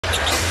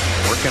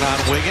Working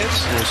on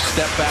Wiggins. Little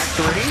step back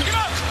three.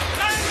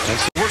 And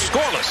so we're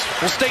scoreless.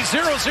 We'll stay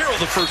 0-0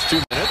 the first 2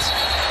 minutes.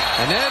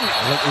 And then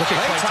look at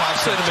Klay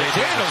Thompson and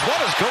McDaniels. What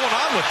is going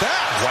on with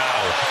that?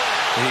 Wow.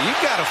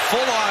 You've got a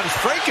full-on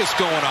fracas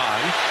going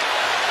on.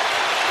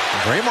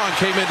 Draymond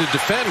came in to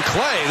defend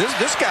Klay.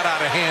 This got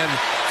out of hand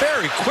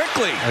very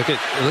quickly.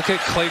 Look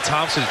at Klay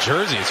Thompson's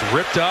jersey. It's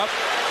ripped up.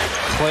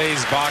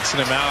 Klay's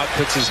boxing him out,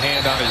 puts his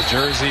hand on his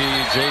jersey.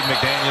 Jaden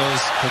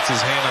McDaniels puts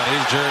his hand on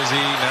his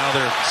jersey. Now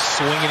they're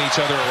swinging each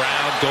other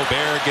around.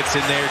 Gobert gets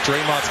in there.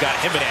 Draymond's got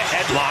him in a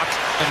headlock.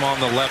 Him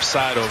on the left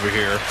side over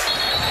here.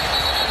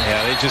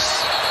 Yeah, they just...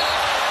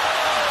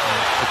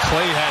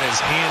 Klay had his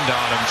hand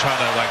on him trying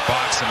to like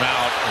box him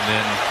out, and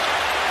then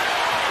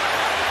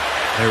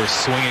they were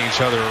swinging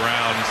each other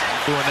around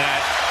doing that.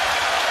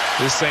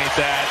 This ain't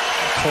that.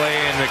 Klay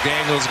and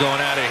McDaniels going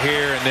at it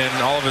here, and then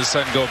all of a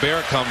sudden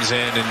Gobert comes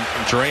in, and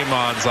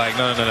Draymond's like,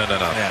 no.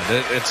 Yeah,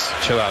 it's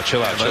chill out.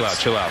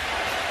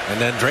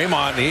 And then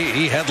Draymond,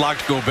 he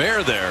headlocked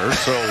Gobert there.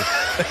 So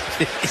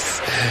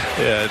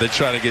yeah, they're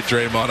trying to get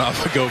Draymond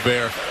off of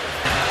Gobert.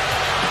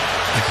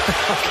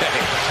 Okay.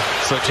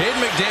 So Jaden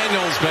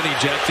McDaniels been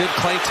ejected.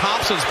 Klay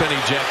Thompson's been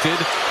ejected.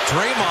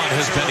 Draymond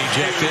has been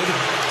ejected.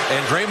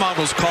 And Draymond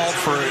was called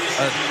for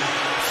a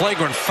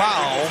flagrant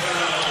foul.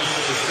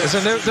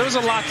 Listen, there was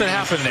a lot that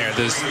happened there.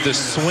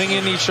 This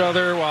swinging each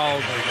other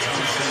while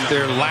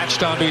they're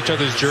latched onto each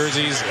other's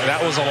jerseys.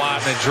 That was a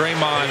lot. And then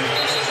Draymond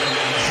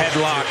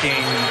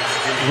headlocking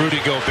Rudy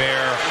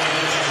Gobert.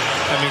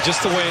 I mean,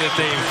 just the way that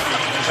they've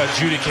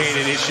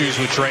adjudicated issues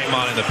with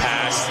Draymond in the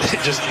past,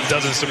 it just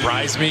doesn't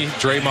surprise me.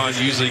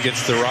 Draymond usually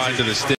gets the ride to the stick.